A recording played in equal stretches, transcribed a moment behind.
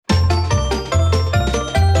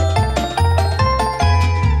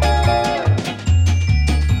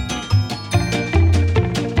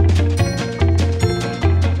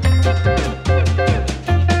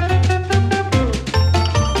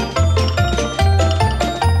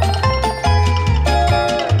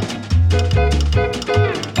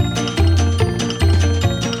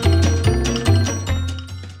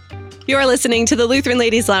You're listening to the Lutheran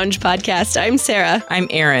Ladies Lounge podcast. I'm Sarah. I'm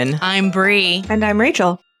Erin. I'm Bree. And I'm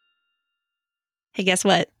Rachel. Hey, guess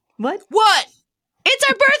what? What? It's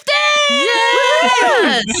our birthday!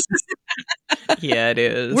 Yes! Yeah, it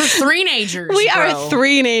is. We're three-nagers. We are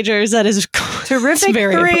three-nagers. That is Terrific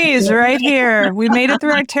threes right here. We made it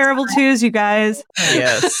through our terrible twos, you guys.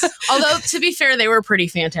 Yes. Although, to be fair, they were pretty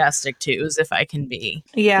fantastic twos, if I can be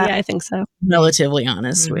Yeah, I think so. relatively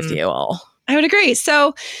honest with you all. I would agree.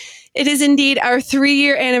 So it is indeed our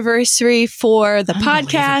 3-year anniversary for the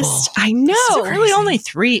podcast. I know. It's really only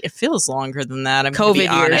 3. It feels longer than that. I'm COVID be years.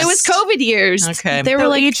 honest. It was COVID years. Okay. They were So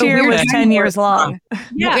like each a year weird was 10 years long.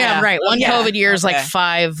 Yeah, right. One Yeah. COVID year is like Okay.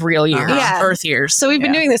 5 real years. Yeah. Earth years. So we've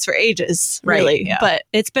been Yeah. doing this for ages, Right, really. yeah. But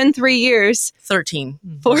it's been 3 years 13.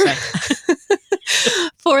 for, Okay.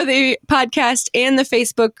 for the podcast and the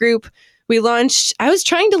Facebook group. We launched, I was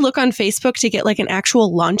trying to look on Facebook to get like an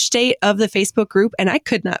actual launch date of the Facebook group, and I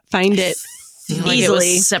could not find it Like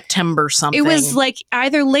easily. it was September something. It was like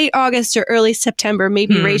either late August or early September.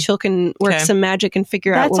 Maybe Rachel can work Okay. some magic and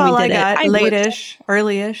figure out That's when all we I did got. it. Late-ish,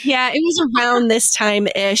 early-ish. Yeah, it was around this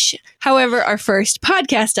time-ish. However, our first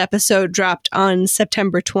podcast episode dropped on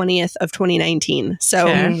September 20th of 2019. So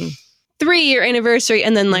Okay. 3-year anniversary.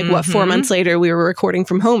 And then 4 Mhm. months later, we were recording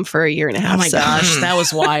from home for a year and a half. oh my So gosh, that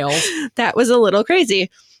was wild. that was a little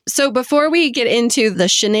crazy. So before we get into the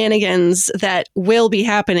shenanigans that will be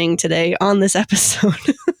happening today on this episode,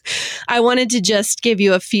 I wanted to just give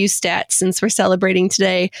you a few stats since we're celebrating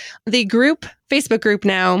today. The group, Facebook group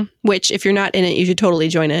now, which if you're not in it, you should totally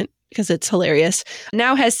join it because it's hilarious,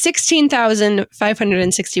 now has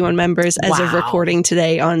 16,561 members as of Wow. recording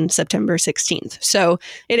today on September 16th. So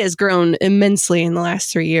it has grown immensely in the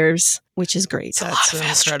last 3 years, which is great. That's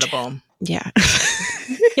incredible. Yeah.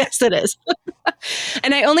 Yes, it is.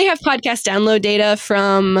 And I only have podcast download data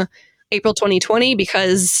from April 2020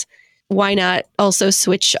 because why not also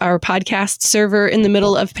switch our podcast server in the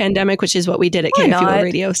middle of pandemic, which is what we did at Why KFUO not?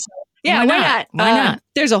 Radio. So, yeah, Why why not? not? Why not?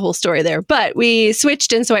 There's a whole story there, but we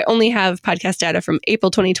switched, and so I only have podcast data from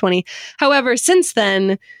April 2020. However, since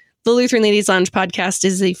then, the Lutheran Ladies Lounge podcast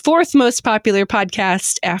is the 4th most popular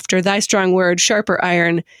podcast after Thy Strong Word, Sharper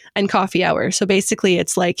Iron, and Coffee Hour. So basically,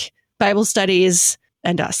 it's like Bible studies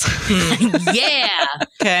and us. Yeah.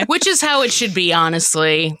 Okay. Which is how it should be,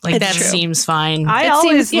 honestly. Like, It's that true. seems fine. I It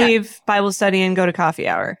always seems- yeah. leave Bible study and go to coffee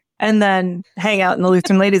hour and then hang out in the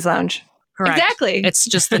Lutheran Ladies Lounge. Correct. Exactly. It's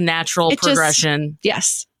just the natural It just- progression.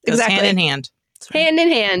 Yes, Goes exactly. hand in hand. Hand in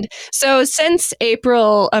hand. So since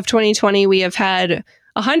April of 2020, we have had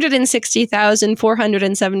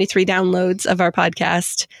 160,473 downloads of our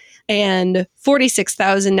podcast and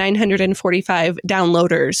 46,945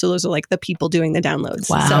 downloaders. So those are like the people doing the downloads.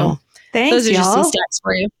 Wow. So Thanks, those are just some y'all. stats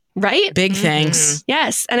for you. Right? Big thanks.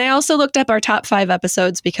 Yes. And I also looked up our top 5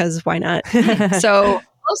 episodes because why not? So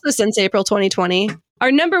also since April 2020,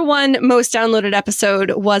 our number 1 most downloaded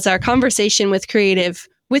episode was our conversation with Katie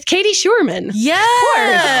Schuerman.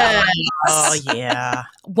 Yes. Oh, yeah.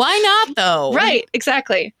 Why not, though? Right,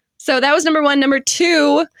 exactly. So that was number 1. Number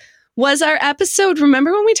 2 was our episode.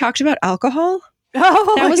 Remember when we talked about alcohol?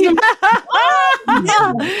 Oh, That was yeah.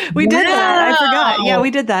 We did that. I forgot. Yeah,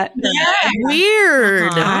 we did that.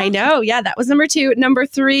 Weird. I know. Yeah, that was number 2. Number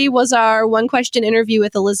 3 was our 1-question interview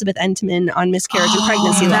with Elizabeth Entman on miscarriage and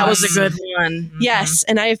pregnancy That loss. was a good one. Yes,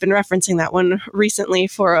 and I have been referencing that one recently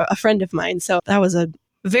for a friend of mine. So that was a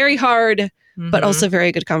very hard, but also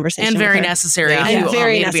very good conversation. And with very her. necessary. Yeah. if you And want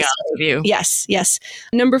very me to be necessary. honest with you. Yes, yes.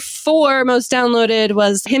 Number 4 most downloaded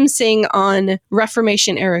was him sing on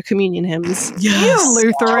Reformation era communion hymns. You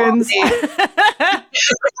Lutherans.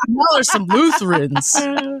 Y'all are some Lutherans.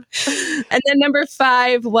 And then number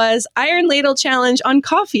 5 was Iron Ladle Challenge on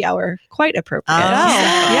Coffee Hour. Quite appropriate.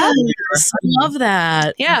 yeah. Yes, I love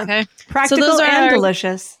that. Yeah. Okay. Practical those are and our-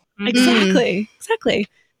 delicious. Exactly. Exactly.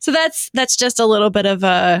 So that's just a little bit of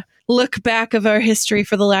a look back of our history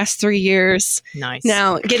for the last 3 years. Nice.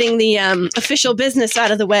 Now, getting the official business out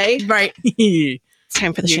of the way, Right. it's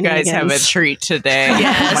time for the You guys have a shenanigans. treat today.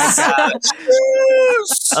 Yes. Oh, my gosh.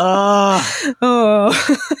 Oh.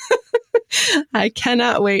 Oh, I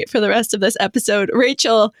cannot wait for the rest of this episode.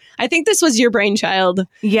 Rachel, I think this was your brainchild.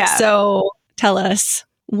 Yeah. So tell us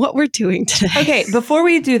what we're doing today. Okay, before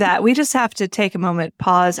we do that, we just have to take a moment,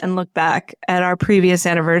 pause, and look back at our previous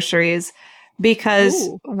anniversaries because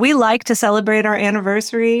Ooh. we like to celebrate our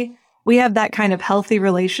anniversary. We have that kind of healthy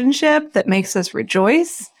relationship that makes us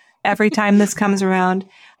rejoice every time this comes around.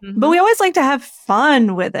 But we always like to have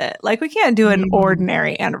fun with it. Like, we can't do an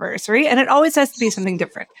ordinary anniversary, and it always has to be something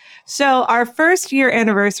different. So our first year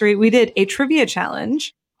anniversary, we did a trivia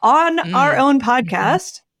challenge on our own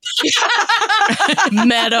podcast.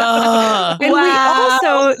 Meta. And we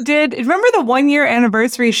also did, remember the 1-year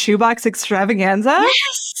anniversary shoebox extravaganza?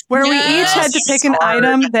 Yes. Where we each had to pick an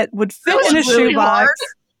item that would fit in a shoebox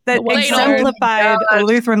that exemplified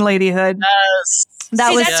Lutheran ladyhood. Yes.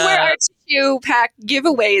 That's where our tissue pack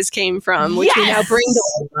giveaways came from, which we now bring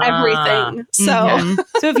to everything. So,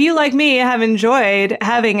 So if you, like me, have enjoyed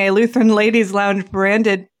having a Lutheran Ladies Lounge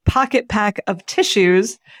branded pocket pack of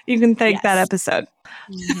tissues, you can thank that episode.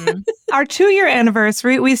 Our 2-year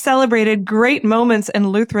anniversary, we celebrated great moments in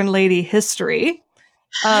Lutheran lady history,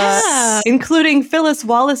 including Phyllis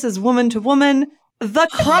Wallace's Woman to Woman, The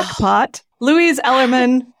Crockpot, Louise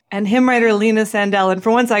Ellerman, and hymn writer Lena Sandell. And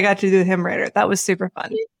for once, I got to do the hymn writer. That was super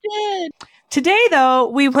fun. You did. Today, though,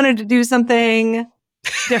 we wanted to do something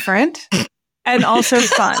different and also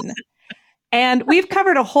fun. And we've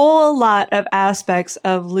covered a whole lot of aspects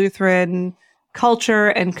of Lutheran culture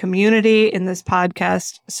and community in this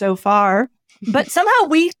podcast so far. But somehow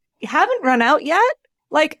we haven't run out yet.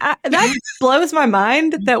 Like, that blows my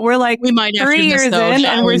mind that we're like We might 3 years in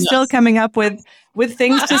and we're still coming up with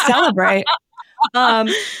things to celebrate.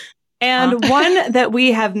 And one that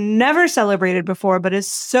we have never celebrated before, but is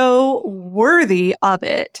so worthy of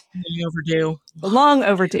it, long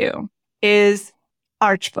overdue, is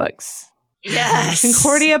Archbooks. Yes.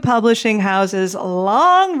 Concordia Publishing House's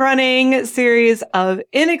long-running series of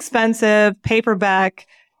inexpensive paperback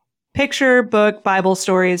picture book Bible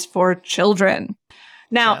stories for children.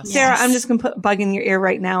 Now, Sarah, I'm just going to put a bug in your ear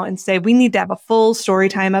right now and say we need to have a full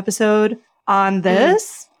storytime episode on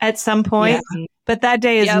this at some point. Yeah. But that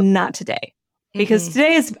day is not today, because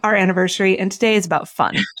today is our anniversary and today is about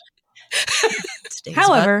fun.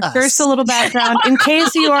 However, first a little background in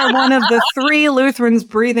case you are one of the 3 Lutherans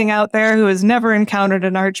breathing out there who has never encountered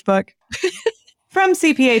an Archbook. From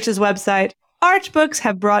CPH's website, Archbooks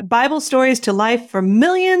have brought Bible stories to life for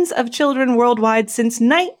millions of children worldwide since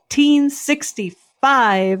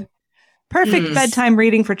 1965. Perfect bedtime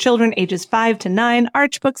reading for children ages 5 to 9,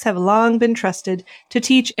 Archbooks have long been trusted to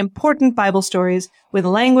teach important Bible stories with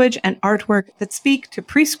language and artwork that speak to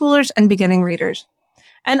preschoolers and beginning readers.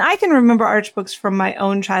 And I can remember Archbooks from my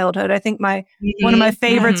own childhood. I think one of my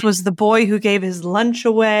favorites was The Boy Who Gave His Lunch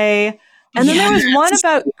Away. And then there was one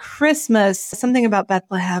about Christmas, something about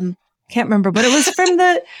Bethlehem. Can't remember, but it was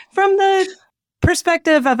from the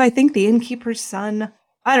perspective of, I think, the innkeeper's son.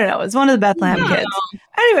 I don't know. It was one of the Bethlehem kids.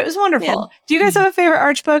 Anyway, it was wonderful. Yeah. Do you guys have a favorite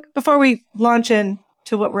Archbook before we launch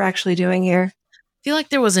into what we're actually doing here? I feel like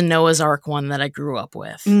there was a Noah's Ark one that I grew up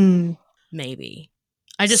with. Maybe.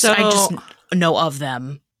 I just know of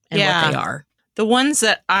them and what they are. The ones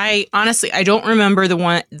that I don't remember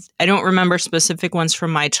I don't remember specific ones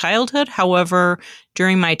from my childhood. However,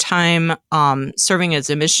 during my time serving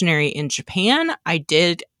as a missionary in Japan, I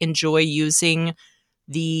did enjoy using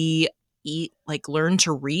the learn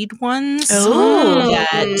to read ones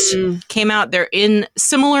that came out. They're in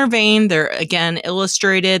similar vein. They're again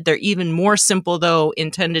illustrated. They're even more simple, though,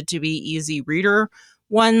 intended to be easy reader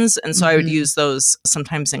ones. And so I would use those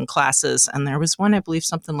sometimes in classes. And there was one, I believe,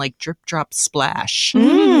 something like Drip Drop Splash.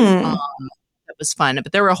 That was fun.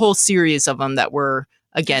 But there were a whole series of them that were,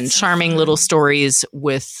 again, charming little stories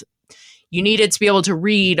with, you needed to be able to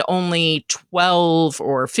read only 12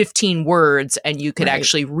 or 15 words and you could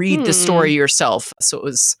actually read the story yourself. So it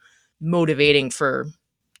was motivating for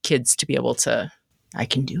kids to be able to, I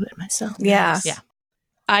can do it myself. Yeah. Yeah.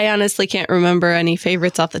 I honestly can't remember any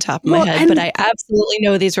favorites off the top of my head, but I absolutely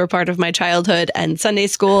know these were part of my childhood and Sunday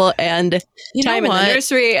school and time in the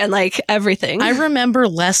nursery and everything. I remember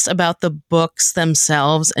less about the books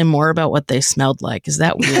themselves and more about what they smelled like. Is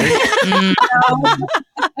that weird?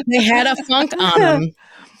 They had a funk on them.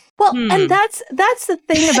 Well, and that's the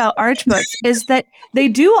thing about Archbooks is that they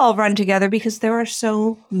do all run together because there are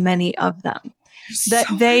so many of them.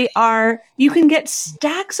 You can get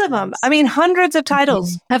stacks of them. I mean, hundreds of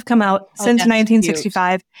titles have come out since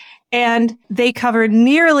 1965, and they cover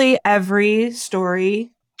nearly every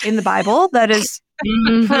story in the Bible that is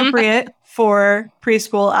appropriate for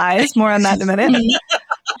preschool eyes. More on that in a minute.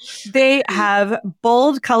 They have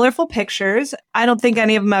bold, colorful pictures. I don't think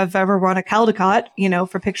any of them have ever won a Caldecott,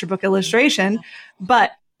 for picture book illustration,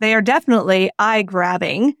 but they are definitely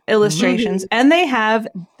eye-grabbing illustrations. And they have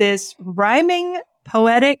this rhyming,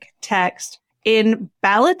 poetic text in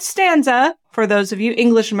ballad stanza, for those of you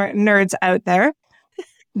English nerds out there,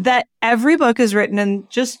 that every book is written in,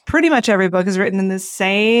 just pretty much every book is written in the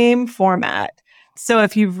same format. So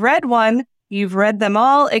if you've read one, you've read them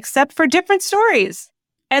all except for different stories.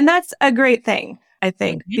 And that's a great thing, I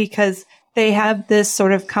think, because they have this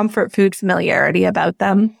sort of comfort food familiarity about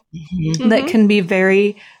them that can be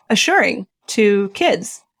very assuring to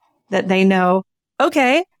kids. that they know,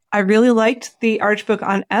 okay, I really liked the Archbook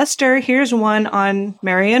on Esther. Here's one on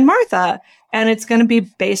Mary and Martha. And it's going to be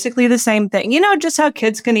basically the same thing. You know, just how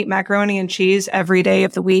kids can eat macaroni and cheese every day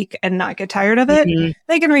of the week and not get tired of it. Mm-hmm.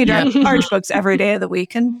 They can read Archbooks every day of the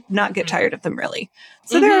week and not get tired of them, really.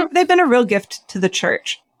 So they've been a real gift to the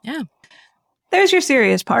church. Yeah. There's your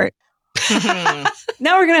serious part.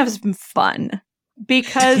 Now we're going to have some fun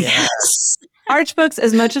because Archbooks,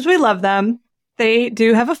 as much as we love them, they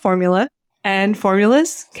do have a formula, and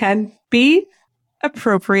formulas can be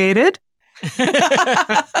appropriated.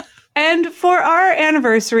 And for our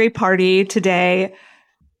anniversary party today,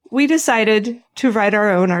 we decided to write our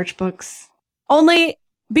own Archbooks. Only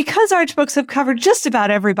because Archbooks have covered just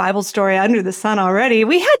about every Bible story under the sun already,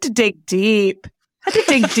 we had to dig deep.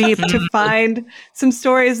 To find some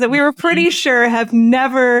stories that we were pretty sure have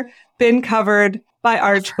never been covered by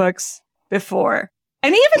Archbooks before.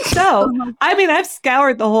 And even so, I mean, I've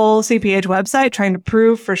scoured the whole CPH website trying to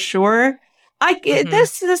prove for sure.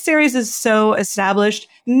 This series is so established.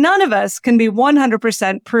 None of us can be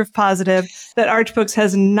 100% proof positive that Archbooks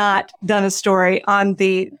has not done a story on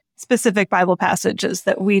the specific Bible passages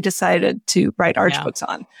that we decided to write Archbooks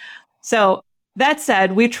on. So that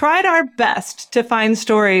said, we tried our best to find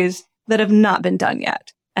stories that have not been done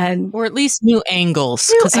yet. Or at least new angles.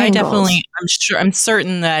 Because I'm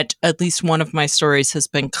certain that at least one of my stories has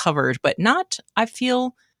been covered, but not, I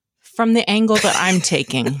feel, from the angle that I'm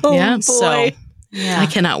taking. Boy. So, I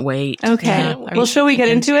cannot wait. Okay. Yeah. Well, shall we get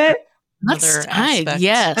into it? Yes. Okay.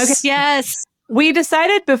 Yes. We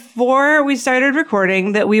decided before we started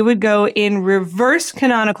recording that we would go in reverse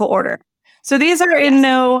canonical order. So these are in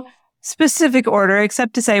no specific order,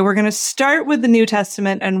 except to say we're going to start with the New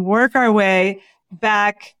Testament and work our way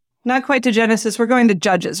back, not quite to Genesis. We're going to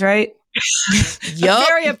Judges, right? Yup.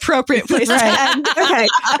 Very appropriate place. Right. And, okay.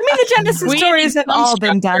 I mean, the Genesis stories have all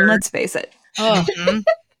been done. Let's face it.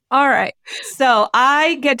 All right. So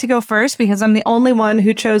I get to go first because I'm the only one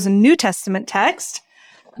who chose a New Testament text.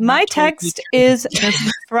 My text is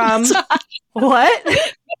from what?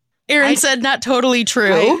 Aaron said not totally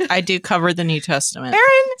true. I do cover the New Testament.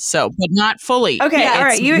 Aaron? But not fully. Okay, all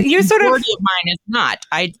right. You sort of... of mine is not.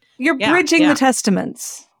 You're bridging the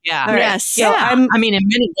Testaments. Yeah. Right. Yes. So yeah. I mean, in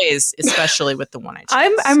many ways, especially with the one I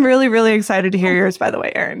chose. I'm really, really excited to hear yours, by the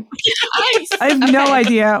way, Aaron. I have no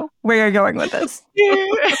idea where you're going with this.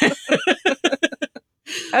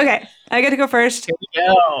 Okay. I get to go first. Here we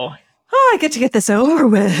go. Oh, I get to get this over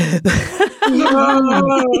with.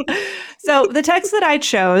 So the text that I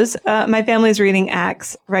chose, my family's reading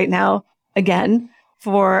Acts right now, again,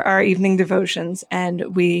 for our evening devotions.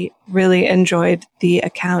 And we really enjoyed the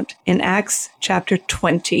account in Acts chapter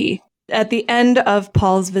 20 at the end of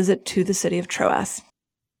Paul's visit to the city of Troas.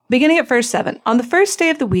 Beginning at verse 7, on the first day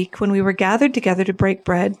of the week, when we were gathered together to break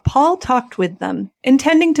bread, Paul talked with them,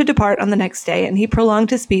 intending to depart on the next day, and he prolonged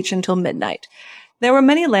his speech until midnight. There were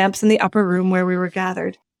many lamps in the upper room where we were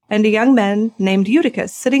gathered, and a young man named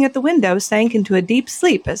Eutychus, sitting at the window, sank into a deep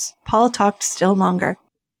sleep as Paul talked still longer.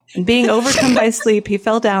 And being overcome by sleep, he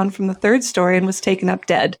fell down from the third story and was taken up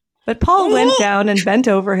dead. But Paul went down and bent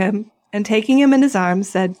over him, and taking him in his arms,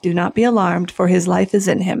 said, "Do not be alarmed, for his life is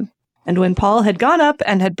in him." And when Paul had gone up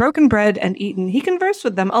and had broken bread and eaten, he conversed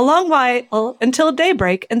with them a long while until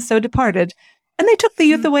daybreak, and so departed. And they took the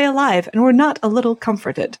youth away alive, and were not a little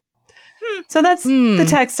comforted. So that's the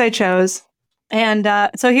text I chose. And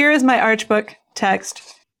so here is my Archbook text,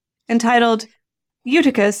 entitled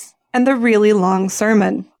Eutychus and the Really Long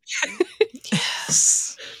Sermon.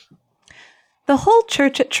 Yes. The whole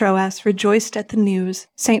church at Troas rejoiced at the news.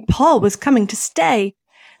 St. Paul was coming to stay.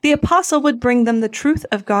 The apostle would bring them the truth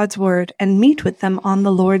of God's word and meet with them on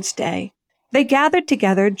the Lord's day. They gathered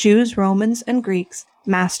together Jews, Romans, and Greeks,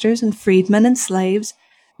 masters and freedmen and slaves,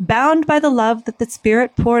 bound by the love that the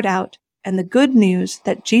Spirit poured out and the good news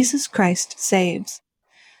that Jesus Christ saves.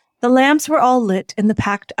 The lamps were all lit in the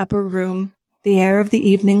packed upper room. The air of the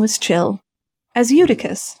evening was chill, as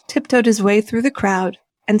Eutychus tiptoed his way through the crowd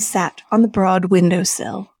and sat on the broad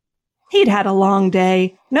window-sill. He'd had a long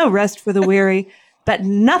day, no rest for the weary, but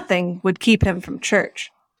nothing would keep him from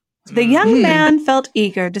church. The young man felt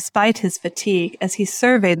eager despite his fatigue as he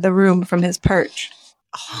surveyed the room from his perch.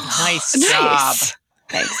 Oh, nice job.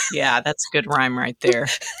 Thanks. Yeah, that's a good rhyme right there.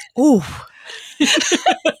 Ooh.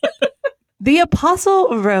 The apostle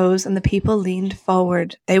arose and the people leaned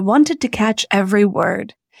forward. They wanted to catch every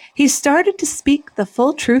word. He started to speak the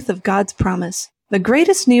full truth of God's promise, the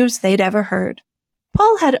greatest news they'd ever heard.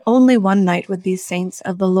 Paul had only one night with these saints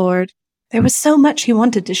of the Lord. There was so much he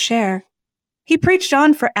wanted to share. He preached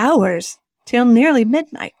on for hours, till nearly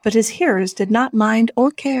midnight, but his hearers did not mind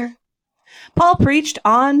or care. Paul preached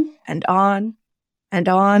on and on and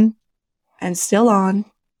on and still on,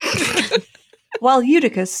 while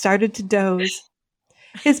Eutychus started to doze.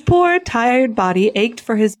 His poor, tired body ached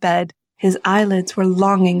for his bed. His eyelids were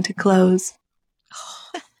longing to close.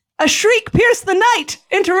 A shriek pierced the night,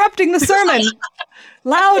 interrupting the sermon.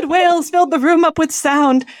 Loud wails filled the room up with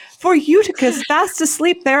sound, for Eutychus, fast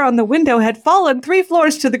asleep there on the window, had fallen 3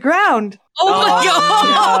 floors to the ground. Oh my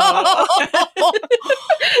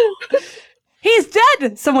God! He's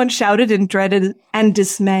dead, someone shouted in dread and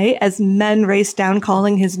dismay as men raced down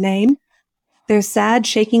calling his name. Their sad,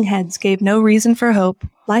 shaking heads gave no reason for hope.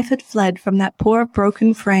 Life had fled from that poor,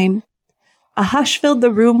 broken frame. A hush filled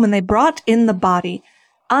the room when they brought in the body,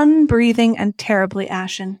 unbreathing and terribly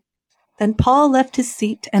ashen. Then Paul left his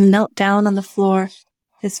seat and knelt down on the floor,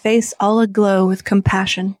 his face all aglow with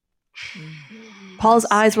compassion. Paul's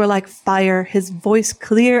eyes were like fire, his voice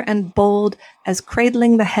clear and bold, as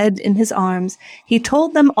cradling the head in his arms, he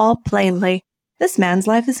told them all plainly, "This man's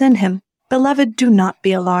life is in him. Beloved, do not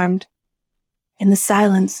be alarmed." In the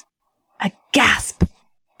silence, a gasp.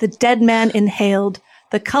 The dead man inhaled.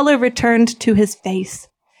 The color returned to his face.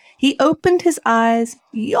 He opened his eyes,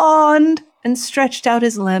 yawned, and stretched out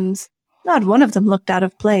his limbs. Not one of them looked out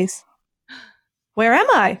of place. "Where am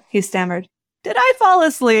I?" he stammered. "Did I fall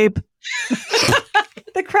asleep?"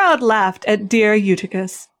 The crowd laughed at dear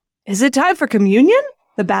Eutychus. "Is it time for communion?"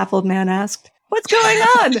 the baffled man asked. "What's going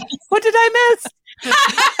on? What did I miss?"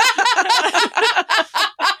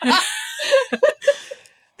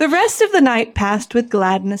 The rest of the night passed with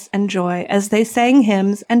gladness and joy as they sang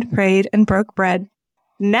hymns and prayed and broke bread.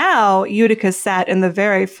 Now Eutychus sat in the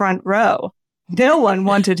very front row. No one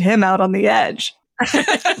wanted him out on the edge.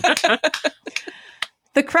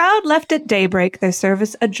 The crowd left at daybreak, their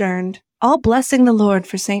service adjourned, all blessing the Lord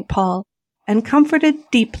for St. Paul, and comforted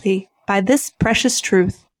deeply by this precious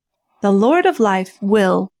truth: the Lord of life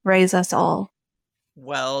will raise us all.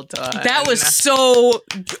 Well done. That was so.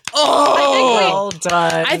 Well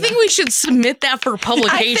done. I think we should submit that for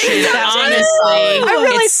publication. Honestly, I'm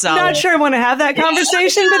really It's solid. not sure I want to have that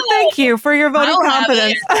conversation, but thank you for your vote of I'll have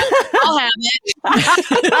confidence. I'll have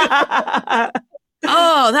it.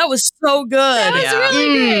 Oh, that was so good. That was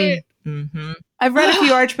really great. Mm-hmm. I've read a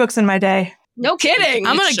few arch books in my day. No kidding.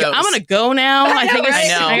 I'm It shows. gonna go now. I think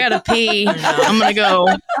right? I gotta pee. I know. I'm gonna go.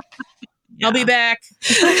 Yeah. I'll be back.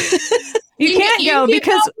 You can't go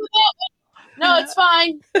because No, it's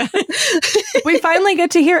fine. we finally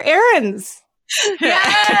get to hear Aaron's.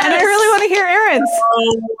 Yes. And I really want to hear Aaron's.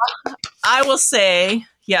 I will say,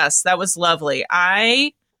 yes, that was lovely.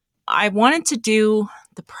 I wanted to do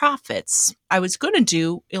the prophets. I was going to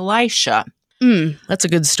do Elisha. That's a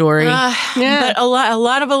good story. Yeah. But a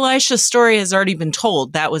lot of Elisha's story has already been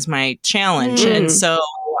told. That was my challenge. Mm. And so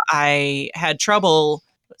I had trouble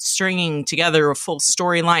stringing together a full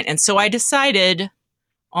storyline. And so I decided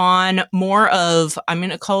on more of, I'm going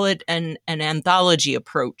to call it an anthology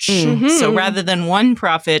approach. Mhm. So rather than one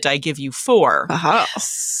prophet, I give you 4 Uh-huh.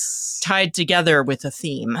 tied together with a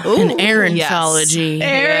theme. An Aaron Yes. anthology.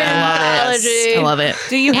 Aaron-thology. I love it.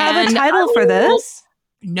 Do you have And a title for this?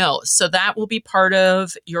 No, so that will be part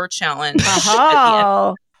of your challenge at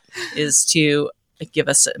Oh, the end, is to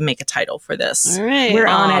make a title for this. All right. We're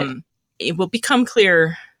on it. It will become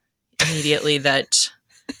clear immediately that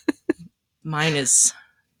mine is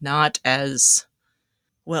not as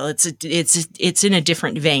well. It's in a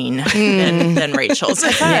different vein than Rachel's.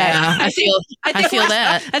 Yeah, I feel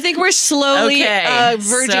that. I think we're slowly Okay,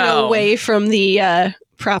 verging so- away from the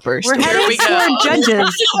proper We're story. heading we go. toward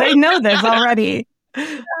judges. They know this already.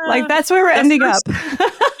 Like, that's where we're ending up.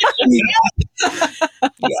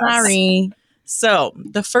 Yes. Sorry. So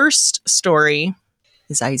the first story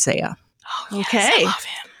is Isaiah. Okay.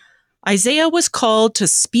 Isaiah was called to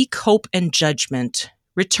speak hope and judgment.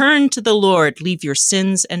 Return to the Lord, leave your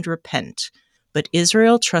sins and repent. But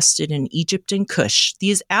Israel trusted in Egypt and Cush.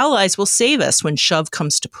 These allies will save us when shove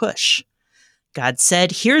comes to push. God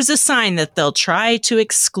said, here's a sign that they'll try to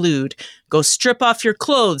exclude. Go strip off your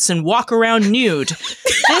clothes and walk around nude.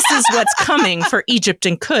 This is what's coming for Egypt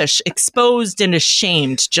and Cush, exposed and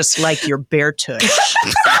ashamed, just like your bare tush.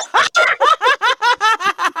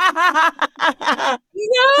 I'm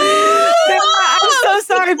so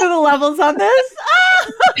sorry for the levels on this.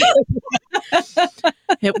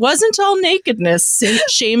 It wasn't all nakedness,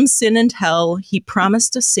 shame, sin, and hell. He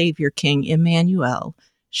promised a Savior King, Emmanuel,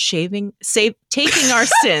 taking our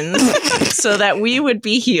sins so that we would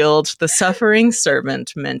be healed. The suffering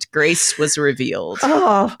servant meant grace was revealed.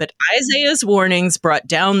 Oh, But Isaiah's warnings brought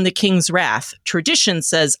down the king's wrath. Tradition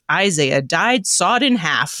says Isaiah died sawed in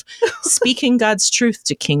half. Speaking God's truth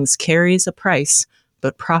to kings carries a price.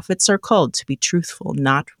 but prophets are called to be truthful,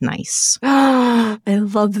 not nice. I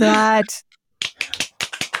love that.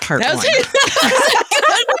 Part That one.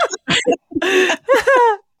 was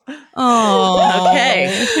Oh,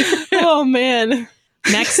 okay. Oh, man.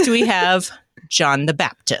 Next, we have John the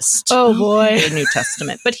Baptist. Oh, boy. The New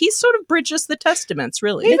Testament. But he sort of bridges the Testaments,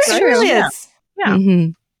 really. It really Yeah. is. Yeah.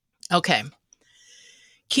 Mhm. Okay.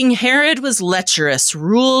 King Herod was lecherous,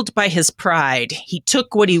 ruled by his pride. He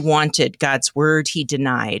took what he wanted, God's word he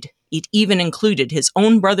denied. It even included his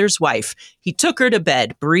own brother's wife. He took her to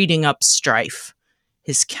bed, breeding up strife.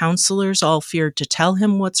 His counselors all feared to tell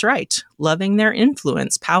him what's right, loving their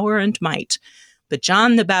influence, power, and might. But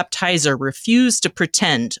John the Baptizer refused to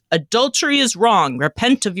pretend. Adultery is wrong.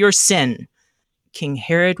 Repent of your sin. King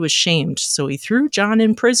Herod was shamed, so he threw John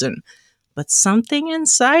in prison. But something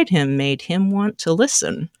inside him made him want to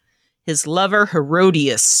listen. His lover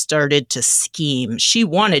Herodias started to scheme. She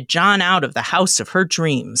wanted John out of the house of her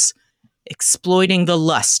dreams. Exploiting the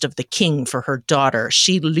lust of the king for her daughter,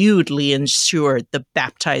 she lewdly ensured the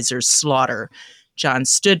baptizer's slaughter. John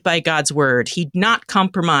stood by God's word. He'd not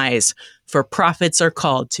compromise, for prophets are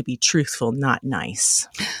called to be truthful, not nice.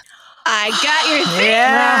 I got your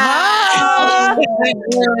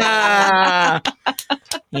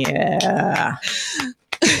thing. Yeah.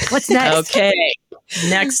 What's next? Okay.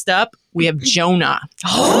 Next up, we have Jonah.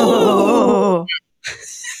 Oh.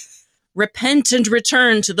 Repent and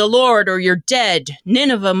return to the Lord, or you're dead.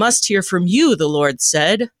 Nineveh must hear from you, the Lord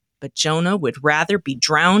said. But Jonah would rather be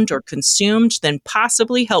drowned or consumed than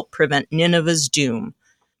possibly help prevent Nineveh's doom.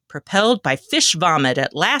 Propelled by fish vomit,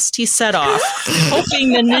 at last he set off,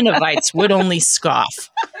 hoping the Ninevites would only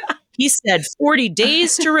scoff. He said 40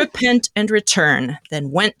 days to repent and return,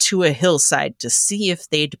 then went to a hillside to see if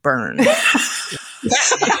they'd burn. That's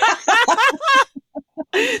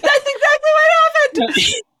exactly what happened.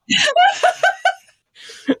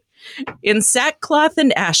 In sackcloth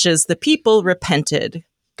and ashes, the people repented.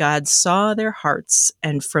 God saw their hearts,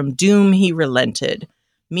 and from doom he relented.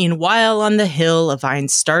 Meanwhile, on the hill, a vine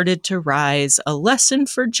started to rise, a lesson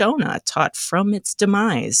for Jonah taught from its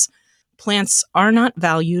demise. Plants are not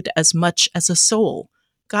valued as much as a soul.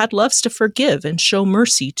 God loves to forgive and show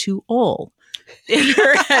mercy to all.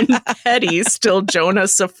 Bitter and petty, still Jonah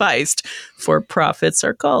sufficed, for prophets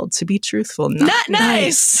are called to be truthful, not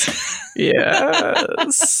nice.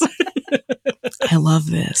 Yes. I love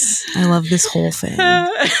this. I love this whole thing.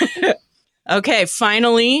 Okay,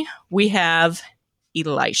 finally, we have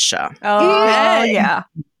Elisha. Oh, yeah.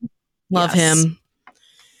 Love Yes. him.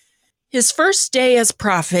 His first day as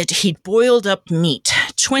prophet, he'd boiled up meat.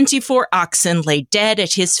 24 oxen lay dead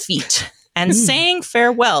at his feet. And saying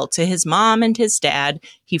farewell to his mom and his dad,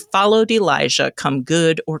 he followed Elijah, come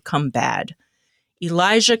good or come bad.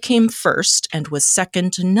 Elijah came first and was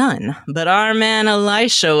second to none, but our man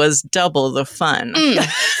Elisha was double the fun.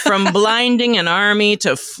 From blinding an army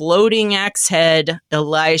to floating axe head,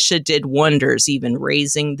 Elisha did wonders, even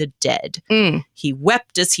raising the dead. He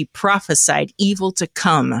wept as he prophesied evil to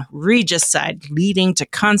come, regicide leading to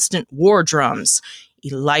constant war drums.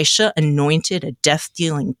 Elisha anointed a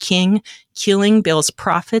death-dealing king, killing Baal's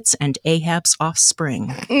prophets and Ahab's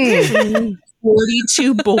offspring.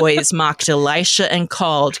 42 boys mocked Elisha and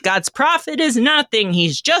called, God's prophet is nothing,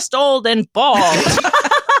 he's just old and bald.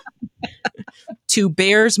 2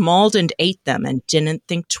 bears mauled and ate them and didn't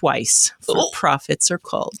think twice, for prophets are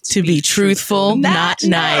called To be truthful, not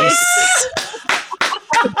nice.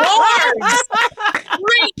 Bars!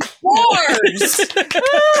 Great bars!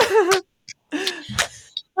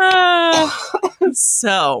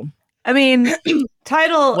 So, I mean,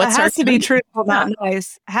 title What's our has to be truthful, not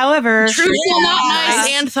nice. However, Truthful, not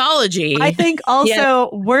nice anthology. I think also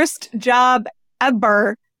worst job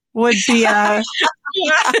ever would be appropriate.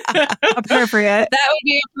 That would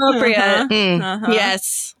be appropriate. Mm.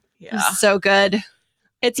 Yes. Yeah. So good.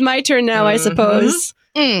 It's my turn now, I suppose.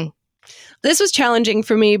 Mm. This was challenging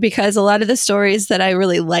for me because a lot of the stories that I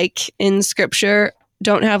really like in scripture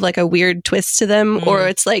don't have like a weird twist to them, or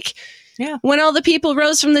it's like when all the people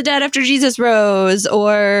rose from the dead after Jesus rose,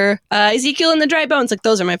 or Ezekiel and the dry bones. Like,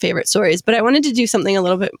 those are my favorite stories, but I wanted to do something a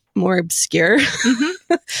little bit more obscure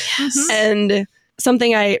and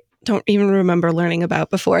something I don't even remember learning about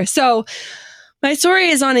before. So my story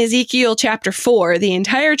is on Ezekiel chapter 4, the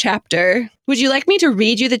entire chapter. Would you like me to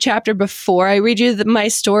read you the chapter before I read you my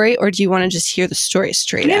story, or do you want to just hear the story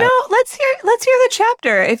straight out? You know, let's hear the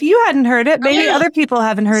chapter. If you hadn't heard it, maybe other people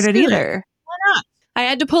haven't heard it either. I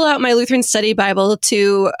had to pull out my Lutheran Study Bible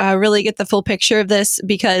to really get the full picture of this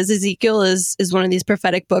because Ezekiel is one of these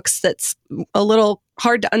prophetic books that's a little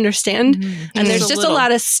hard to understand. And there's just a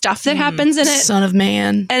lot of stuff that happens in it. Son of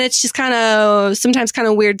man. And it's just kind of, sometimes kind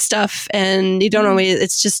of weird stuff. And you don't always,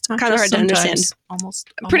 it's just kind of hard to understand. Almost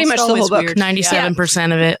Pretty much the whole book. weird.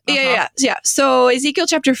 97% of it. Yeah. So Ezekiel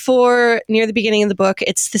chapter 4, near the beginning of the book,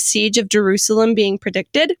 it's the siege of Jerusalem being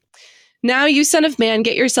predicted. Now, you son of man,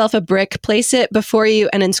 get yourself a brick, place it before you,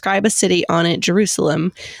 and inscribe a city on it,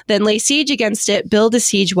 Jerusalem. Then lay siege against it, build a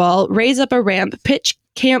siege wall, raise up a ramp, pitch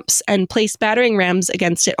camps, and place battering rams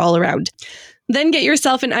against it all around. Then get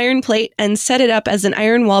yourself an iron plate and set it up as an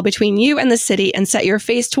iron wall between you and the city, and set your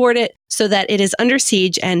face toward it so that it is under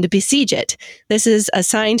siege, and besiege it. This is a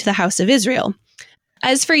sign to the house of Israel.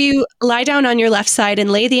 As for you, lie down on your left side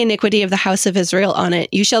and lay the iniquity of the house of Israel on it.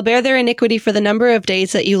 You shall bear their iniquity for the number of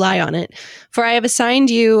days that you lie on it. For I have assigned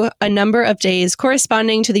you a number of days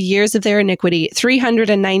corresponding to the years of their iniquity,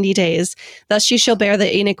 390 days. Thus you shall bear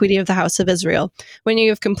the iniquity of the house of Israel. When you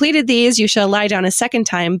have completed these, you shall lie down a second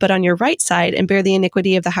time, but on your right side, and bear the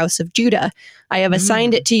iniquity of the house of Judah. I have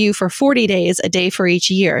assigned it to you for 40 days, a day for each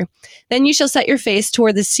year. Then you shall set your face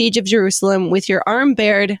toward the siege of Jerusalem with your arm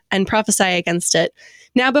bared and prophesy against it.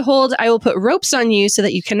 Now behold, I will put ropes on you so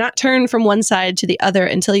that you cannot turn from one side to the other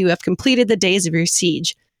until you have completed the days of your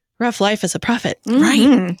siege. Rough life as a prophet.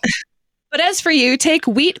 Right. But as for you, take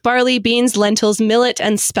wheat, barley, beans, lentils, millet,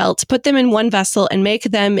 and spelt, put them in one vessel, and make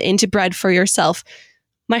them into bread for yourself.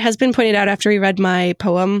 My husband pointed out after he read my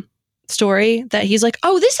poem story that he's like,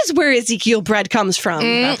 oh, this is where Ezekiel bread comes from.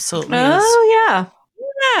 Absolutely is. Oh, yeah.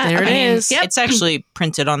 There it is. Yep. It's actually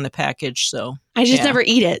printed on the package, so I just never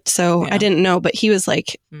eat it, so I didn't know, but he was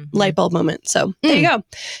like, light bulb moment. So there you go.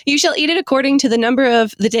 You shall eat it according to the number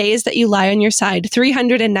of the days that you lie on your side,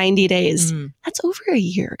 390 days. That's over a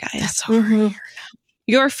year, guys. That's over a year.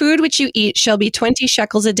 Your food which you eat shall be 20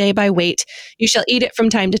 shekels a day by weight. You shall eat it from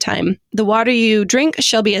time to time. The water you drink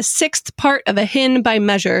shall be a 6th part of a hin by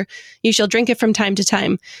measure. You shall drink it from time to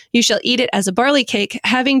time. You shall eat it as a barley cake,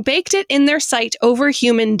 having baked it in their sight over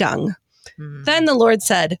human dung. Then the Lord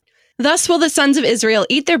said, thus will the sons of Israel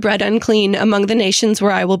eat their bread unclean among the nations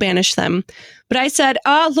where I will banish them. But I said,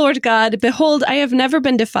 Lord God, behold, I have never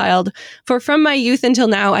been defiled, for from my youth until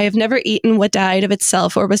now I have never eaten what died of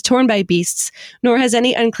itself or was torn by beasts, nor has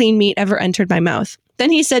any unclean meat ever entered my mouth. Then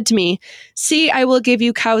he said to me, see, I will give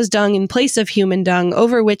you cow's dung in place of human dung,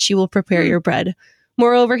 over which you will prepare your bread.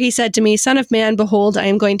 Moreover, he said to me, son of man, behold, I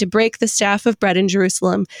am going to break the staff of bread in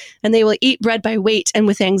Jerusalem, and they will eat bread by weight and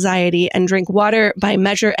with anxiety, and drink water by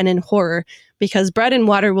measure and in horror, because bread and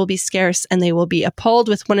water will be scarce, and they will be appalled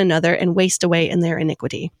with one another and waste away in their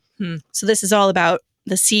iniquity. So this is all about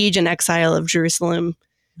the siege and exile of Jerusalem.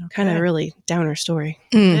 Kind of really downer story.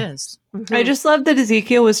 It is. I just love that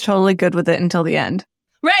Ezekiel was totally good with it until the end.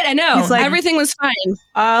 Right, I know. He's like, everything was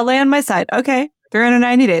fine. Lay on my side. Okay.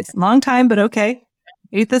 390 days. Long time, but okay.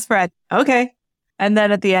 Eat this bread. Okay. And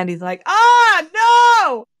then at the end, he's like,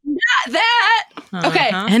 no! Not that! Okay.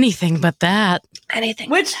 Anything but that. Anything.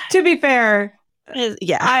 Which, to be fair,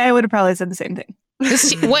 yeah. I would have probably said the same thing.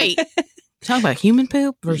 Wait. Talking about human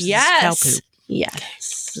poop versus cow poop.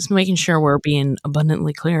 Yes. Just making sure we're being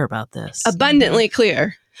abundantly clear about this. Abundantly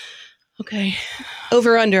clear. Okay.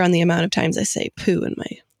 Over under on the amount of times I say poo in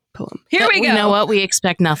my poem. Here we go. You know what? We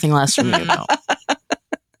expect nothing less from you.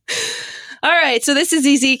 All right. So this is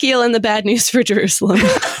Ezekiel and the bad news for Jerusalem.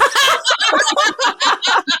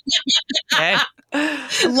 Okay.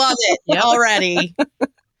 Love it already.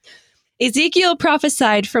 Ezekiel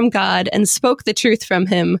prophesied from God and spoke the truth from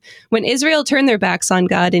him. When Israel turned their backs on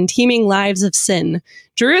God in teeming lives of sin,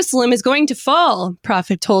 Jerusalem is going to fall,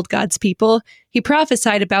 prophet told God's people. He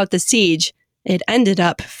prophesied about the siege. It ended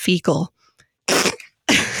up fecal.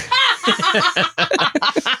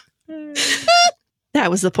 That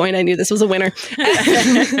was the point. I knew this was a winner.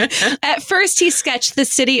 At first, he sketched the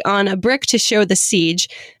city on a brick to show the siege,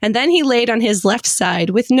 and then he laid on his left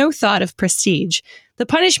side with no thought of prestige. The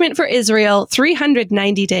punishment for Israel,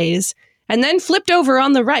 390 days, and then flipped over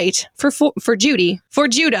on the right for Judah,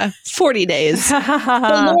 40 days.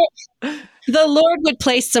 The Lord would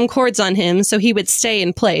place some cords on him so he would stay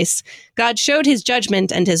in place. God showed his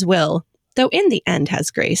judgment and his will, though in the end has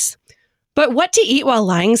grace. But what to eat while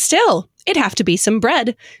lying still? It'd have to be some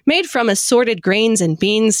bread, made from assorted grains and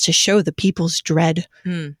beans to show the people's dread.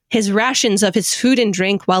 His rations of his food and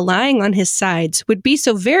drink while lying on his sides would be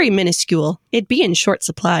so very minuscule, it'd be in short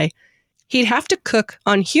supply. He'd have to cook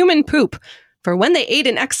on human poop, for when they ate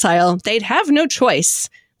in exile, they'd have no choice.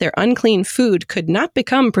 their unclean food could not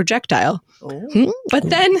become projectile. Oh. But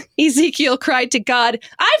then Ezekiel cried to God,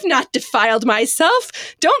 "I've not defiled myself.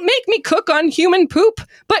 Don't make me cook on human poop,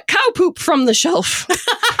 but cow poop from the shelf."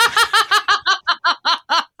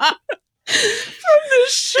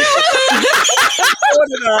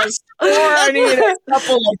 I need a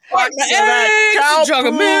couple of bucks of that cow jug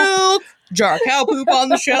of milk, jar of cow poop on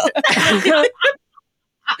the shelf.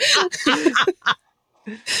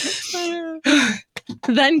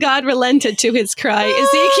 Then God relented to his cry.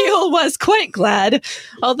 Ezekiel was quite glad,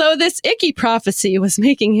 although this icky prophecy was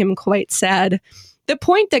making him quite sad. The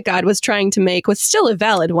point that God was trying to make was still a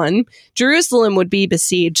valid one. Jerusalem would be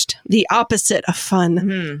besieged, the opposite of fun.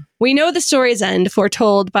 Mm-hmm. We know the story's end,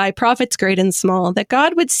 foretold by prophets great and small, that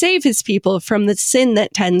God would save his people from the sin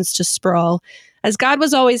that tends to sprawl. As God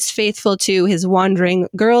was always faithful to his wandering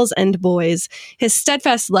girls and boys, his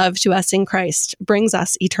steadfast love to us in Christ brings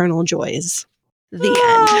us eternal joys. The end.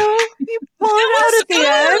 You pulled it out at the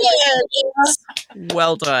end.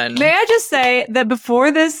 Well done. May I just say that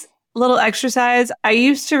before this little exercise, I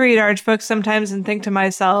used to read Arch books sometimes and think to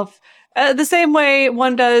myself, the same way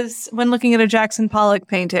one does when looking at a Jackson Pollock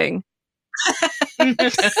painting. I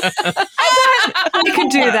could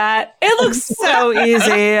do that. It looks so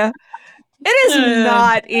easy. It is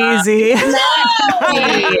not easy.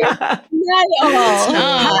 Not at all.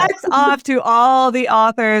 Hats off to all the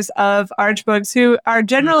authors of Arch books who are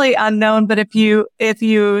generally unknown, but if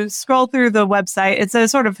you scroll through the website, it's a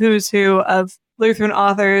sort of who's who of Lutheran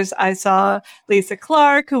authors. I saw Lisa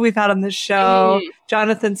Clark, who we've had on the show,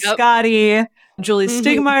 Jonathan Scotti, Julie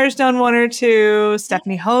Stigmeyer's done one or two,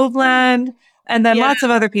 Stephanie Hovland, and then lots of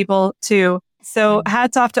other people too. So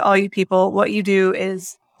hats off to all you people. What you do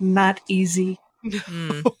is not easy.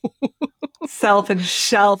 Self and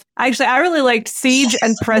shelf. Actually, I really liked Siege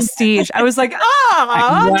and Prestige. I was like,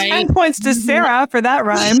 10 points to Sarah for that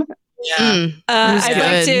rhyme. Yeah.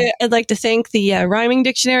 I'd like to thank the rhyming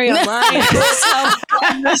dictionary online.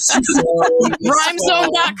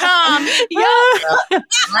 Rhymezone.com. Yeah.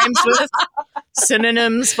 Rhymes with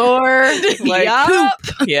synonyms for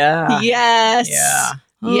poop. Yeah. Yes. Yeah.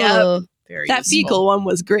 Yep. Very That useful. fecal one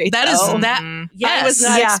was great. That is though. that. Mhm. Yes, I was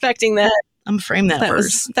not expecting that. I'm gonna frame that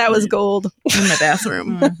verse That was gold. in my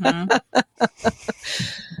bathroom.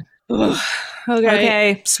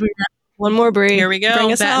 Okay. Sweet. One more breathe. Here we go.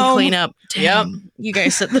 Bring us That and home. clean up. Damn, you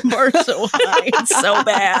guys set the bar so high. It's so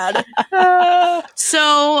bad.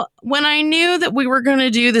 So when I knew that we were going to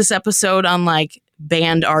do this episode on like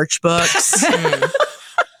banned Arch books,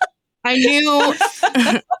 I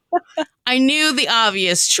knew the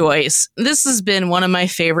obvious choice. This has been one of my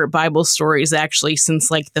favorite Bible stories actually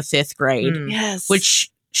since like the 5th grade, Yes.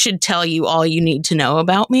 which should tell you all you need to know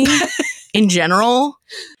about me in general.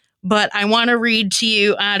 But I want to read to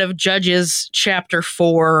you out of Judges chapter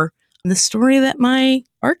 4, the story that my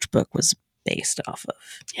Arch book was based off of.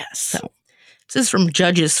 Yes. So this is from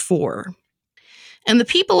Judges 4. And the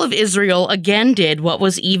people of Israel again did what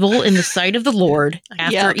was evil in the sight of the Lord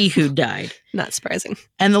after Ehud died. Not surprising.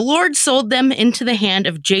 And the Lord sold them into the hand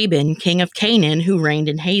of Jabin, king of Canaan, who reigned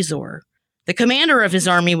in Hazor. The commander of his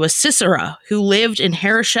army was Sisera, who lived in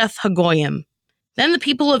Harosheth Hagoyim. Then the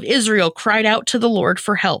people of Israel cried out to the Lord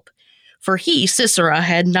for help, for he, Sisera,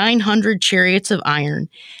 had 900 chariots of iron,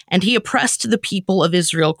 and he oppressed the people of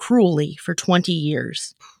Israel cruelly for 20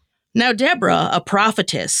 years. Now Deborah, a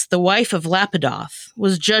prophetess, the wife of Lapidoth,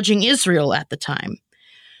 was judging Israel at the time.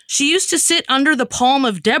 She used to sit under the palm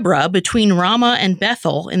of Deborah between Ramah and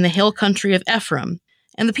Bethel in the hill country of Ephraim,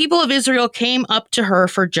 and the people of Israel came up to her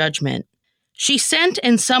for judgment. She sent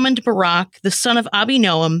and summoned Barak, the son of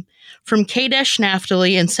Abinoam, from Kadesh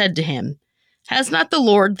Naphtali, and said to him, "Has not the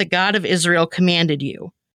Lord, the God of Israel, commanded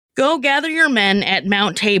you? Go gather your men at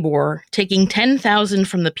Mount Tabor, taking 10,000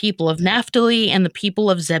 from the people of Naphtali and the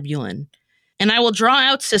people of Zebulun. And I will draw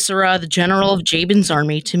out Sisera, the general of Jabin's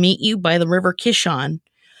army, to meet you by the river Kishon,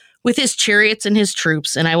 with his chariots and his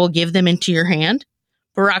troops, and I will give them into your hand."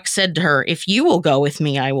 Barak said to her, "If you will go with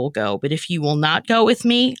me, I will go, but if you will not go with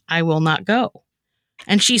me, I will not go."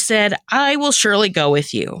 And she said, "I will surely go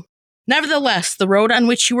with you. Nevertheless, the road on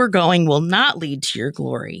which you are going will not lead to your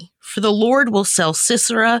glory, for the Lord will sell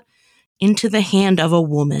Sisera into the hand of a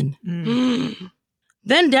woman."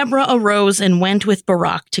 Then Deborah arose and went with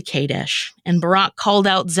Barak to Kadesh, and Barak called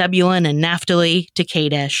out Zebulun and Naphtali to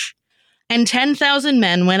Kadesh. And 10,000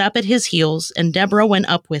 men went up at his heels, and Deborah went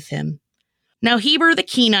up with him. Now Heber the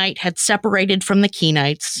Kenite had separated from the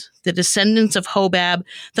Kenites, the descendants of Hobab,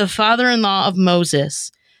 the father-in-law of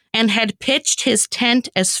Moses, and had pitched his tent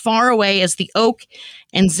as far away as the oak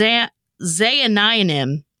and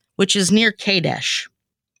Zaanannim, which is near Kadesh.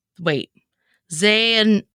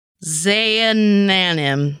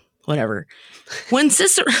 Zaananim, whatever. When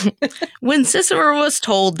Sisera was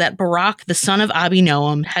told that Barak, the son of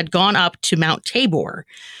Abinoam, had gone up to Mount Tabor,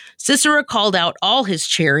 Sisera called out all his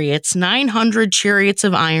chariots, 900 chariots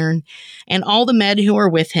of iron, and all the men who were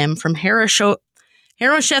with him from Harosheth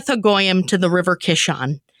Hagoyim to the river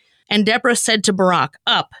Kishon. And Deborah said to Barak,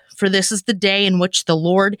 "Up, for this is the day in which the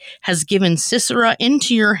Lord has given Sisera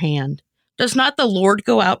into your hand. Does not the Lord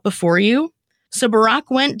go out before you?" So Barak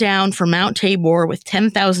went down from Mount Tabor with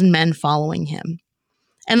 10,000 men following him.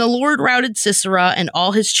 And the Lord routed Sisera and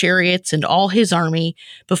all his chariots and all his army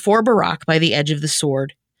before Barak by the edge of the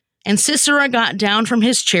sword. And Sisera got down from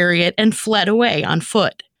his chariot and fled away on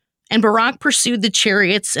foot. And Barak pursued the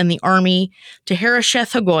chariots and the army to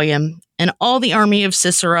Harosheth Hagoyim, and all the army of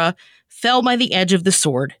Sisera fell by the edge of the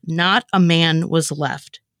sword. Not a man was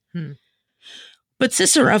left. But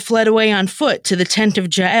Sisera fled away on foot to the tent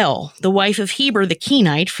of Jael, the wife of Heber the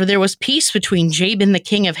Kenite, for there was peace between Jabin the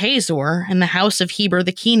king of Hazor and the house of Heber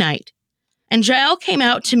the Kenite. And Jael came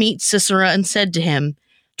out to meet Sisera and said to him,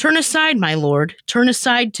 "Turn aside, my lord, turn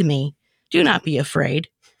aside to me. Do not be afraid."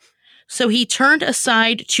 So he turned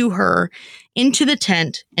aside to her into the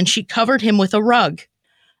tent, and she covered him with a rug.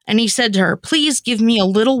 And he said to her, "Please give me a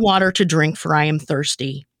little water to drink, for I am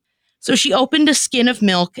thirsty." So she opened a skin of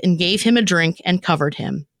milk and gave him a drink and covered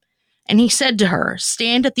him. And he said to her,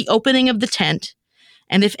 "Stand at the opening of the tent,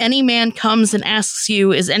 and if any man comes and asks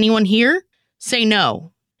you, 'Is anyone here?' say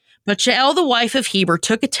no." But Jael, the wife of Heber,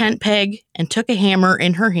 took a tent peg and took a hammer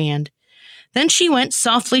in her hand. Then she went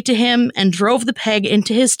softly to him and drove the peg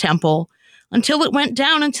into his temple until it went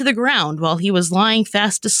down into the ground while he was lying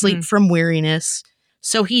fast asleep from weariness.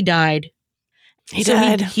 So he died. He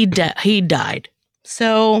died.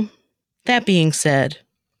 So, that being said,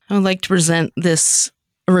 I would like to present this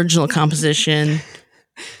original composition,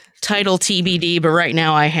 title TBD, but right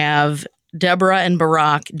now I have Deborah and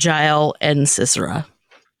Barak, Jael and Sisera.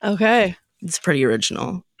 Okay. It's pretty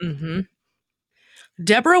original.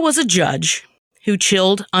 Deborah was a judge who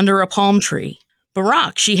chilled under a palm tree.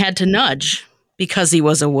 Barak she had to nudge because he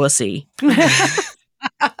was a wussy.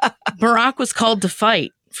 Barak was called to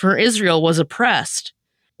fight, for Israel was oppressed.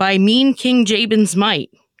 By mean King Jabin's might,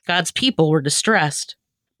 God's people were distressed.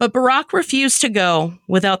 But Barak refused to go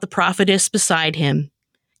without the prophetess beside him.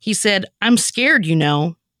 He said, "I'm scared, you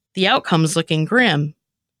know. The outcome's looking grim."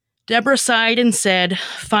 Deborah sighed and said,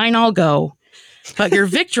 "Fine, I'll go. But your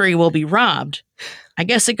victory will be robbed. I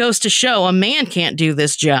guess it goes to show a man can't do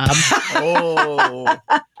this job."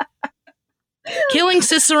 Killing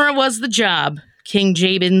Sisera was the job, King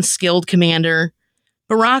Jabin's skilled commander.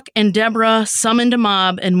 Barak and Deborah summoned a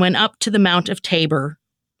mob and went up to the Mount of Tabor.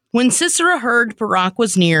 When Sisera heard Barak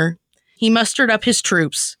was near, he mustered up his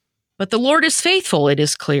troops. But the Lord is faithful, it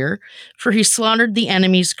is clear, for he slaughtered the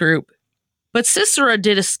enemy's group. But Sisera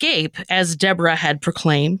did escape, as Deborah had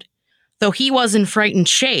proclaimed, though he was in frightened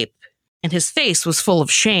shape, and his face was full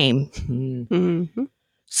of shame.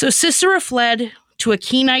 So Sisera fled to a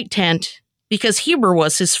Kenite tent, because Heber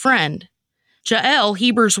was his friend. Jael,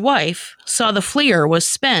 Heber's wife, saw the fleer was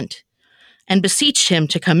spent, and beseeched him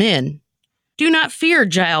to come in. "Do not fear,"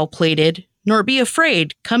 Jael pleaded, "nor be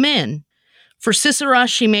afraid, come in." For Sisera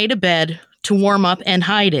she made a bed to warm up and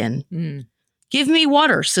hide in. "Give me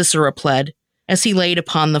water," Sisera pled, as he laid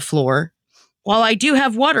upon the floor. "While I do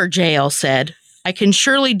have water," Jael said, "I can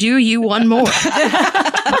surely do you one more."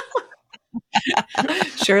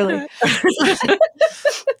 Surely.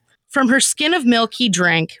 From her skin of milk he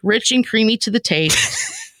drank, rich and creamy to the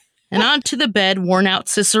taste. And onto the bed worn out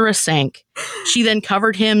Sisera sank. She then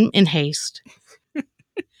covered him in haste.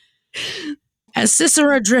 As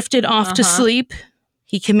Sisera drifted off to sleep,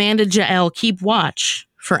 he commanded Jael, "Keep watch,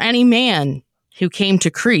 for any man who came to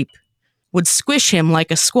creep would squish him like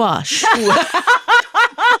a squash."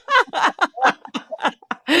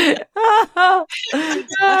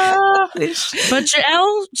 But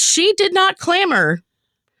Jael, she did not clamor.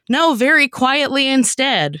 No, very quietly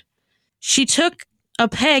instead. She took a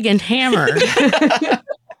peg and hammer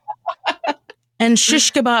and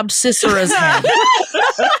shish kebabbed Sisera's head.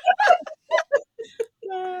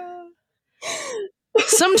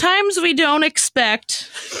 Sometimes we don't expect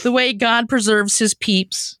the way God preserves his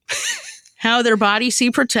peeps, how their bodies he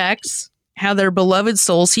protects, how their beloved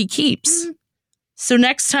souls he keeps. So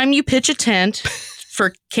next time you pitch a tent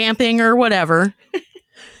for camping or whatever,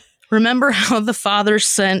 remember how the Father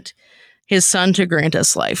sent his Son to grant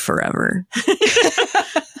us life forever.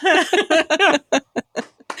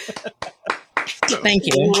 Thank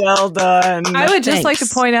you. Well done. I would just like to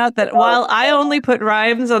Thanks. point out that while I only put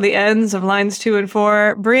rhymes on the ends of lines 2 and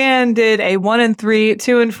 4, Brienne did a 1 and 3,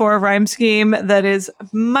 2 and 4 rhyme scheme that is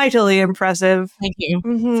mightily impressive. Thank you.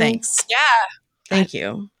 Mhm. Thanks. Yeah. Thank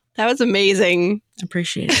you. That was amazing.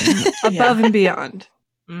 Appreciate it. Above and beyond.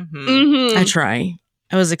 Mm-hmm. Mm-hmm. I try.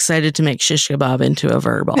 I was excited to make shish kebab into a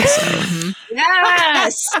verb also. Mm-hmm.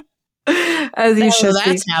 Yes. As you So should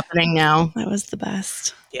that's be. happening now. That was the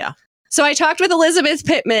best. Yeah. So I talked with Elizabeth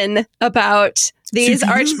Pittman about these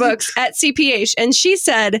arch books at CPH, and she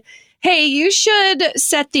said, hey, you should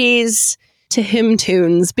set these to hymn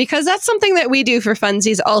tunes because that's something that we do for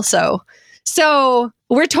funsies also. So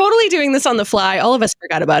we're totally doing this on the fly. All of us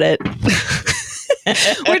forgot about it.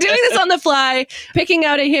 We're doing this on the fly, picking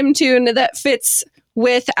out a hymn tune that fits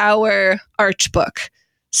with our arch book.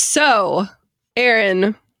 So,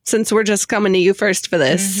 Aaron, since we're just coming to you first for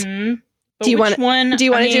this, Mm-hmm. do you want to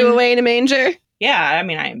do Away in a Manger? Yeah, I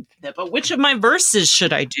mean, but which of my verses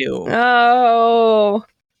should I do? Oh,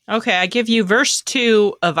 Okay, I give you verse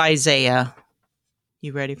 2 of Isaiah.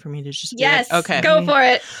 You ready for me to just do yes. it? Okay. Go for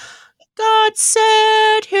it. God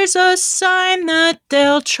said, here's a sign that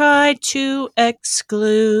they'll try to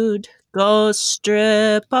exclude. Go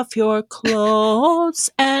strip off your clothes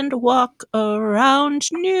and walk around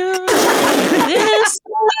nude. This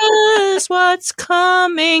is what's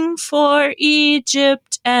coming for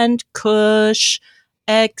Egypt and Cush.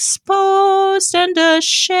 Exposed and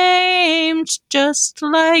ashamed, just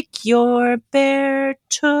like your bare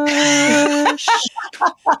tush.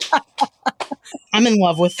 I'm in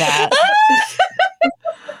love with that.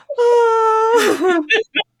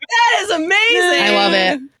 That is amazing. I love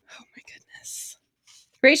it. Oh my goodness.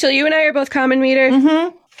 Rachel, you and I are both common meter.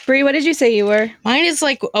 Mm-hmm. Brie, what did you say you were? Mine is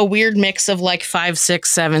like a weird mix of like 5,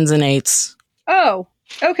 6, 7s, and 8s. Oh,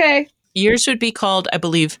 okay. Yours would be called, I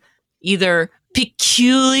believe, either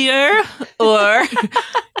peculiar or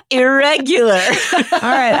irregular. All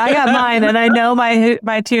right, I got mine, and I know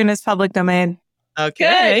my tune is public domain.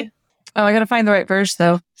 Okay. Good. Oh, I got to find the right verse,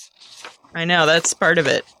 though. I know, that's part of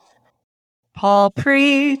it. Paul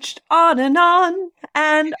preached on,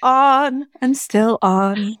 and still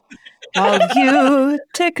on. While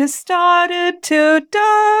Eutychus started to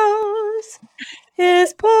doze,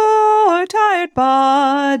 his poor tired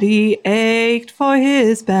body ached for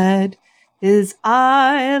his bed. His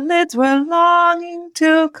eyelids were longing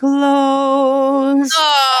to close.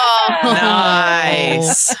 Oh,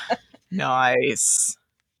 Nice. Nice.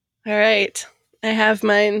 All right. I have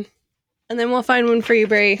mine. And then we'll find one for you,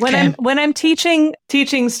 Brie. When I'm teaching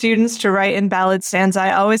students to write in ballad stanza,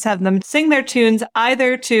 I always have them sing their tunes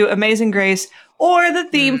either to Amazing Grace or the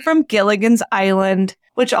theme from Gilligan's Island,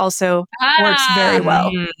 which also works very well.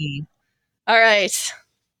 Mm. All right.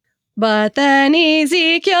 But then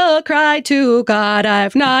Ezekiel cried to God,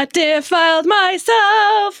 I've not defiled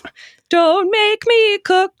myself. Don't make me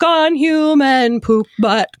cook on human poop,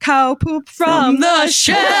 but cow poop from the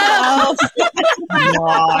shelf.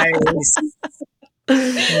 Nice.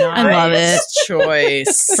 I love it.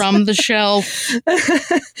 Choice. From the shelf.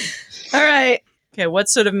 All right. Okay, what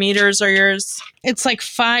sort of meters are yours? It's like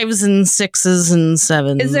 5s and 6s and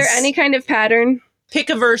 7s. Is there any kind of pattern? Pick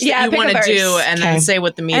a verse Yeah, that you pick a want to verse. do and Okay. then say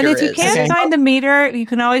what the meter And if you is. can't find a meter, you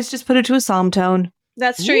can always just put it to a psalm tone.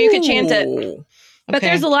 That's true. You could chant it. Ooh. But Okay.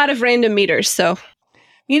 there's a lot of random meters, so.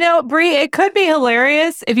 You know, Brie, it could be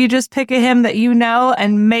hilarious if you just pick a hymn that you know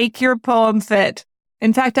and make your poem fit.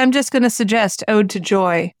 In fact, I'm just going to suggest Ode to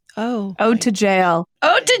Joy, Oh. Ode to Jail.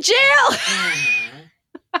 Ode to jail.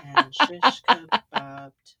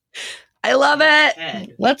 I love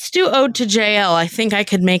it. Let's do Ode to JL. I think I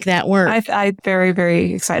could make that work. I'm very,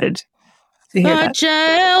 very excited to hear But that.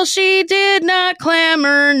 Jael, she did not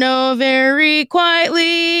clamor, no, very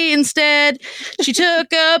quietly. Instead, she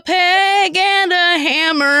took a peg and a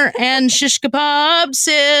hammer and shish kebab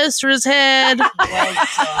sister's head.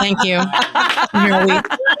 Thank you. Here we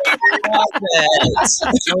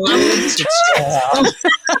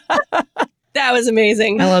That was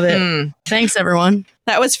amazing. I love it. Mm. Thanks, everyone.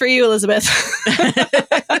 That was for you, Elizabeth.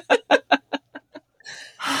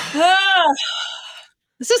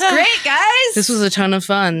 This is great, guys. This was a ton of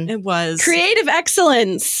fun. It was. Creative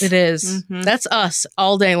excellence. It is. Mhm. That's us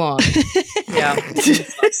all day long. Yeah.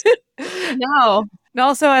 No. And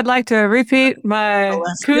also, I'd like to repeat my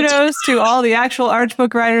kudos to all the actual arch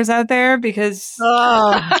book writers out there because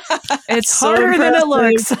it's So harder than it impressive.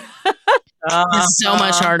 looks. It's so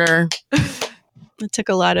much harder. It took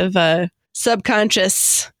a lot of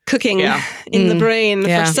subconscious cooking Yeah. in the Mm. brain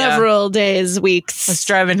Yeah. for several days, I was weeks.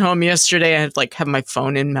 driving home yesterday. I had my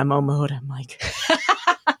phone in memo mode. I'm like,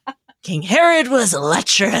 King Herod was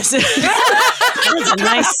lecherous. That's a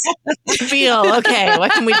nice feel. Okay,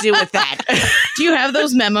 what can we do with that? Do you have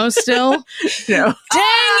those memos still? No. Dang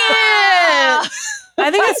it! I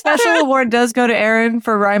think a special award does go to Aaron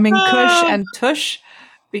for rhyming kush and tush,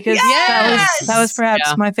 because that was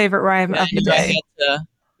perhaps my favorite rhyme of the day.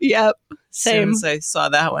 Yep. As Same. soon as I saw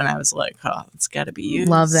that one, I was like, oh, it's got to be used.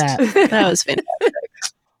 Love that. That was fantastic.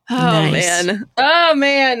 Oh, Nice. man. Oh,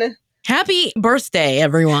 man. Happy birthday,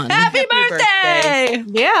 everyone. Happy birthday!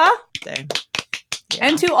 Yeah. Birthday.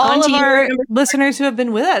 And to On all to of you. our listeners who have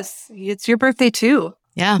been with us, it's your birthday too.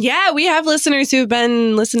 Yeah. Yeah, we have listeners who've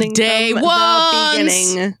been listening Day from ones. the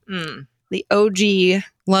beginning. Mm. The OG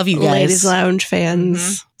Love you guys. Ladies Lounge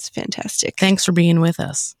fans. It's fantastic. Thanks for being with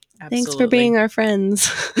us. Thanks for being our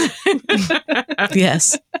friends.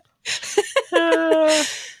 Yes.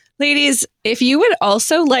 Ladies, if you would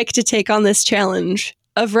also like to take on this challenge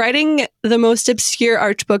of writing the most obscure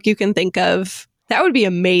arch book you can think of, that would be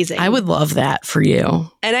amazing. I would love that for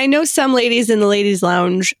you. And I know some ladies in the Ladies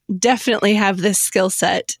Lounge definitely have this skill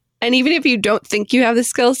set. And even if you don't think you have the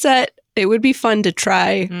skill set, it would be fun to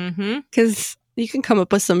try because you can come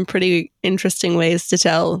up with some pretty interesting ways to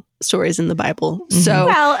tell stories in the Bible. Mhm. So,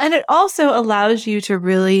 Well, and it also allows you to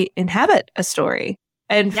really inhabit a story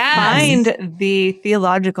and Yes. find the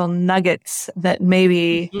theological nuggets that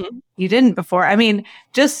maybe you didn't before. I mean,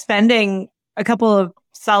 just spending a couple of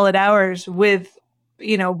solid hours with,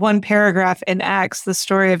 one paragraph in Acts, the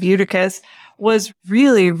story of Eutychus, was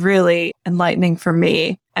really, really enlightening for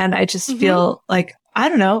me. And I just feel like, I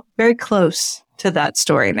don't know, very close to that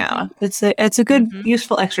story now. It's a good,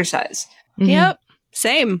 useful exercise. Mhm. yep.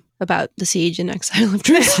 Same about the siege and exile of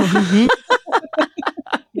Jerusalem.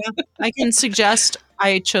 I can suggest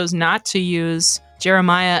I chose not to use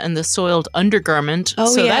Jeremiah and the soiled undergarment. Oh,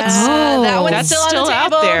 so yeah. Oh, that one's that's still, still on the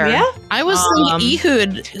out table. there. Yeah. I was thinking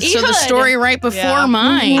Ehud. So the Ehud. story right before Yeah.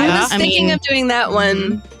 mine. I was thinking mean, of doing that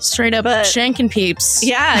one. straight up but- shanking peeps.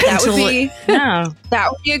 Yeah, that would Until be Yeah.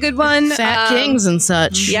 a good one. Fat kings and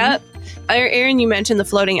such. Yep. Aaron, you mentioned the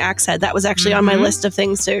floating axe head. That was actually on my list of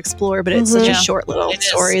things to explore, but it's such a Yeah. short little It is.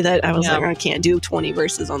 story that I was Yeah. like, I can't do 20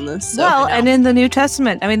 verses on this. So. Well, and in the New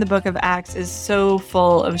Testament, I mean, the book of Acts is so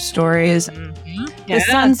full of stories. The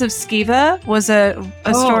Sons of Sceva was a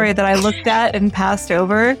story that I looked at and passed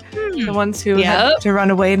over. The ones who had to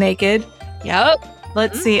run away naked. Yep.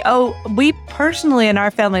 Let's see. Oh, we personally in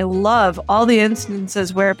our family love all the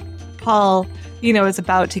instances where Paul, is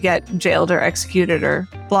about to get jailed or executed or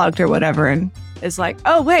flogged or whatever and is like,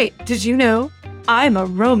 oh, wait, did you know I'm a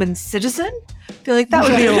Roman citizen? I feel like that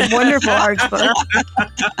would be a wonderful arch book.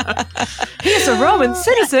 He's a Roman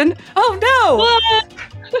citizen? Oh,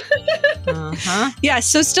 no. Yeah,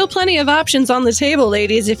 so still plenty of options on the table,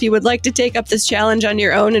 ladies. If you would like to take up this challenge on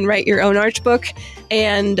your own and write your own arch book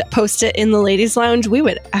and post it in the Ladies Lounge, we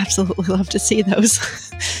would absolutely love to see those.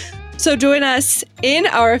 So join us in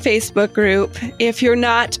our Facebook group. If you're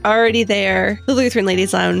not already there, the Lutheran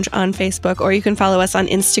Ladies Lounge on Facebook, or you can follow us on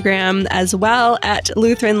Instagram as well at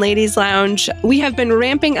Lutheran Ladies Lounge. We have been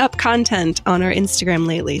ramping up content on our Instagram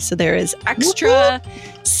lately, so there is extra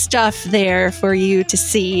stuff there for you to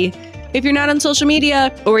see. If you're not on social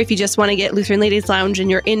media, or if you just want to get Lutheran Ladies Lounge in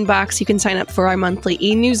your inbox, you can sign up for our monthly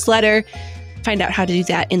e-newsletter. Find out how to do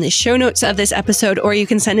that in the show notes of this episode, or you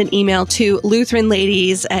can send an email to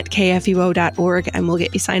lutheranladies@kfuo.org and we'll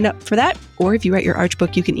get you signed up for that. Or if you write your arch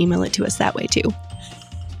book, you can email it to us that way too.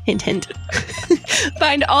 Hint, hint.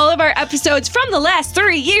 Find all of our episodes from the last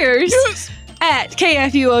 3 years at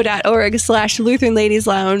kfuo.org/Lutheran Ladies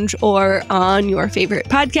Lounge, or on your favorite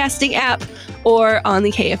podcasting app, or on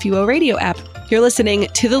the KFUO radio app. You're listening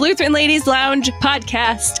to the Lutheran Ladies Lounge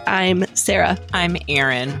podcast. I'm Sarah. I'm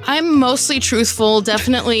Aaron. I'm mostly truthful,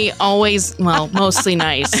 definitely always, mostly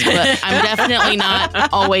nice, but I'm definitely not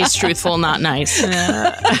always truthful, not nice. If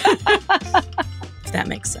that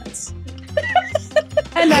makes sense.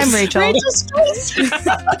 And I'm Rachel.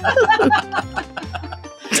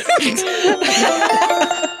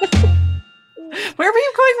 Where were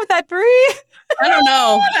you going with that, Brie? I don't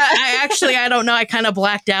know. I don't know. I kind of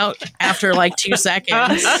blacked out after like 2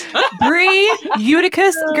 seconds. Brie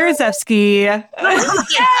Eutychus Gurzewski.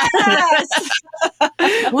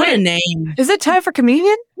 What a name. Is it time for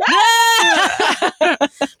communion?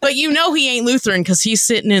 But he ain't Lutheran because he's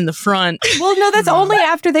sitting in the front. Well, no, that's only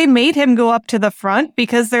after they made him go up to the front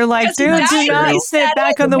because they're like, dude, do not sit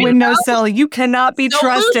back on the windowsill. You cannot be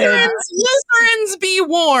trusted. Lutherans be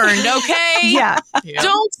warned, okay? Yeah.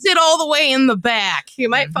 Don't sit all the way in the back. You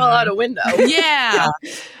might fall out a window. Yeah.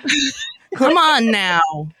 Come on now.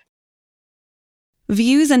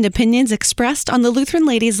 Views and opinions expressed on the Lutheran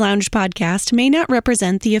Ladies Lounge podcast may not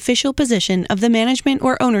represent the official position of the management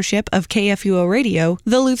or ownership of KFUO Radio,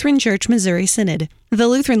 the Lutheran Church Missouri Synod. The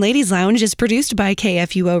Lutheran Ladies Lounge is produced by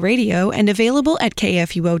KFUO Radio and available at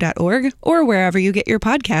kfuo.org or wherever you get your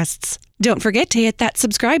podcasts. Don't forget to hit that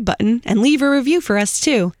subscribe button and leave a review for us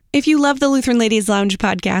too. If you love the Lutheran Ladies Lounge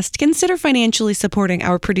podcast, consider financially supporting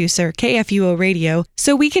our producer, KFUO Radio,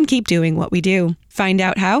 so we can keep doing what we do. Find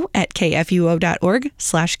out how at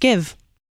kfuo.org/give.